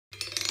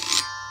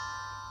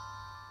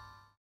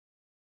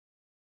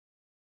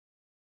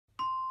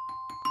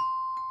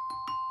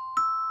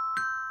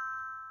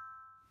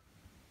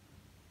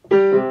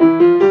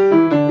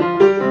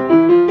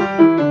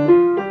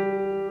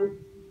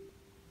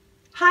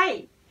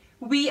Hi!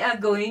 We are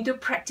going to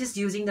practice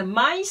using the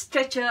mind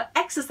stretcher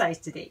exercise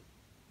today,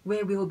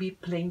 where we will be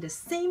playing the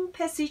same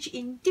passage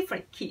in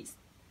different keys.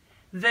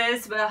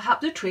 This will help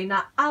to train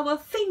up our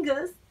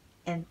fingers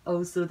and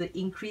also to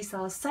increase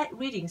our sight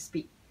reading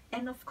speed.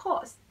 And of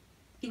course,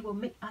 it will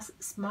make us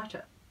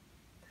smarter.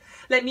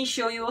 Let me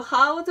show you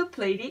how to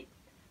play it.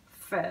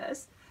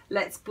 First,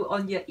 let's put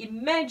on your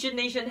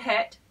imagination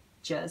hat,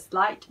 just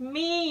like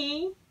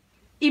me.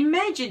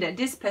 Imagine that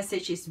this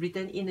passage is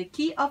written in the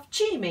key of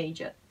G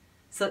major.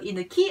 So in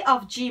the key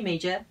of G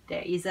major,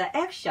 there is a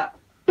F sharp.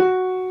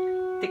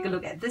 Take a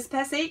look at this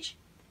passage.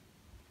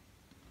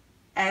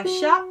 F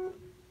sharp,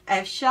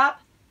 F sharp,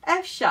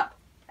 F sharp,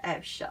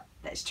 F sharp.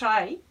 Let's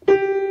try.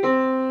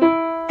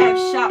 F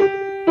sharp,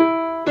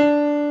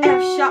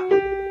 F sharp,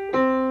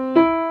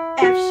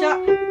 F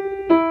sharp,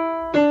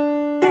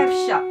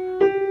 F sharp.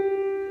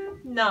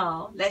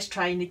 Now let's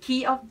try in the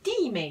key of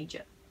D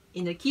major.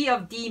 In the key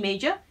of D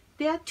major,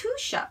 there are two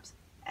sharps,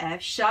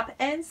 F sharp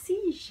and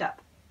C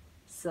sharp.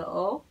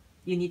 So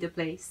you need to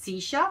play C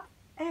sharp,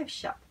 F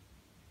sharp,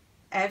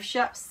 F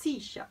sharp, C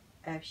sharp,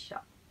 F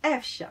sharp,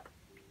 F sharp.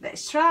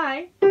 Let's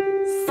try.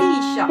 C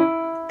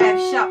sharp, F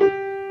sharp,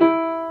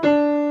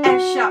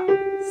 F sharp,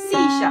 C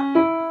sharp,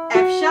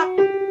 F sharp,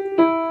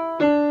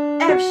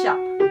 F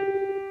sharp.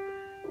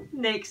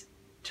 Next,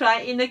 try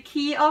in the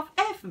key of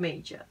F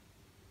major.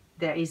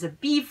 There is a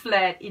B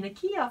flat in the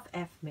key of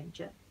F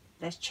major.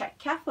 Let's check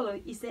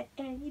carefully. Is there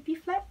any B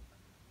flat?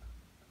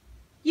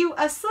 You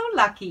are so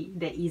lucky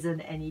there isn't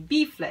any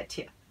B flat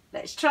here.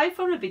 Let's try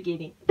from the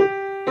beginning.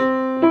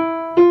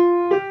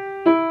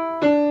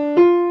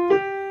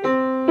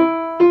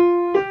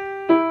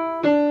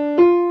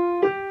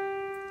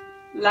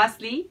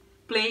 Lastly,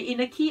 play in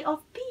the key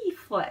of B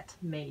flat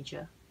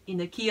major. In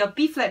the key of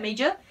B flat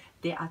major,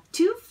 there are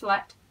two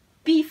flat,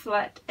 B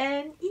flat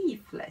and E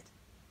flat.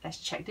 Let's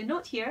check the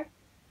note here.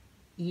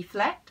 E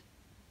flat,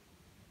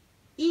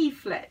 E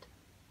flat,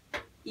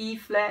 E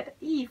flat,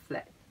 E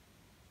flat.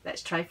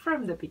 Let's try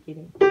from the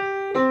beginning. E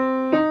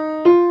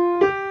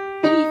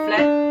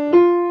flat,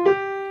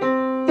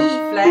 E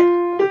flat,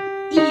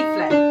 E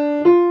flat.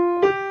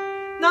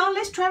 Now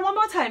let's try one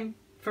more time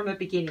from the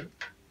beginning.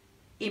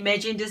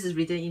 Imagine this is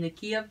written in the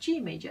key of G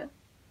major.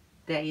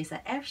 There is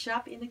a F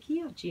sharp in the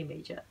key of G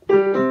major.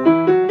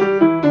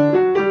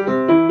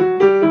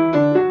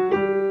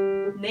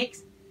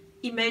 Next,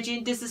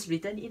 imagine this is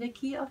written in the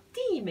key of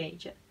D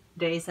major.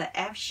 There is a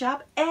F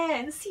sharp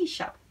and C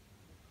sharp.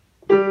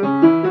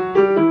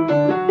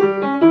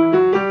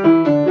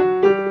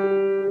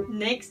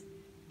 Next,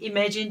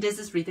 imagine this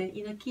is written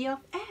in the key of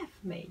F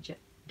major.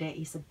 There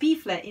is a B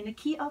flat in the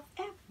key of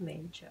F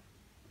major.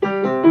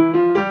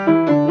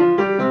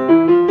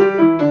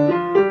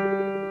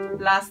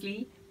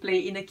 Lastly, play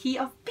in the key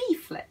of B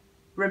flat.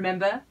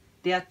 Remember,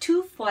 there are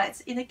two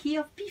flats in the key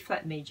of B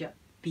flat major,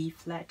 B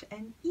flat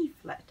and E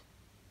flat.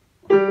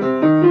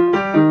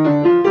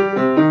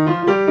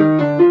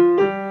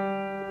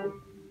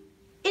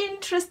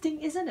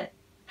 Interesting, isn't it?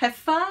 Have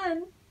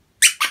fun!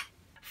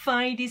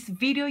 Find this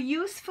video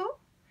useful?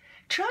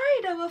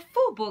 Try our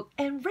full book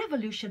and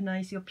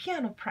revolutionize your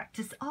piano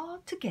practice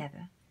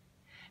altogether.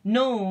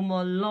 No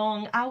more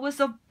long hours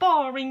of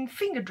boring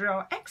finger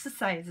drill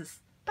exercises,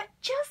 but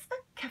just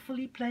a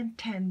carefully planned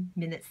 10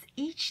 minutes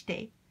each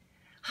day.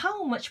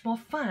 How much more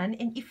fun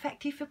and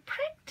effective your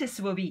practice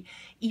will be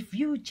if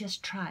you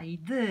just try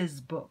this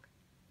book.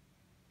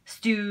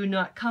 Still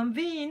not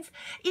convinced?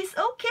 It's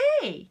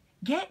okay.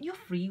 Get your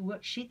free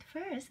worksheet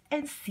first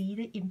and see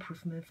the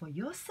improvement for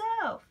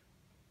yourself.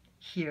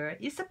 Here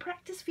is a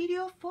practice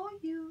video for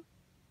you.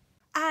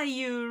 Are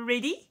you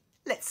ready?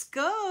 Let's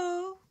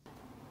go!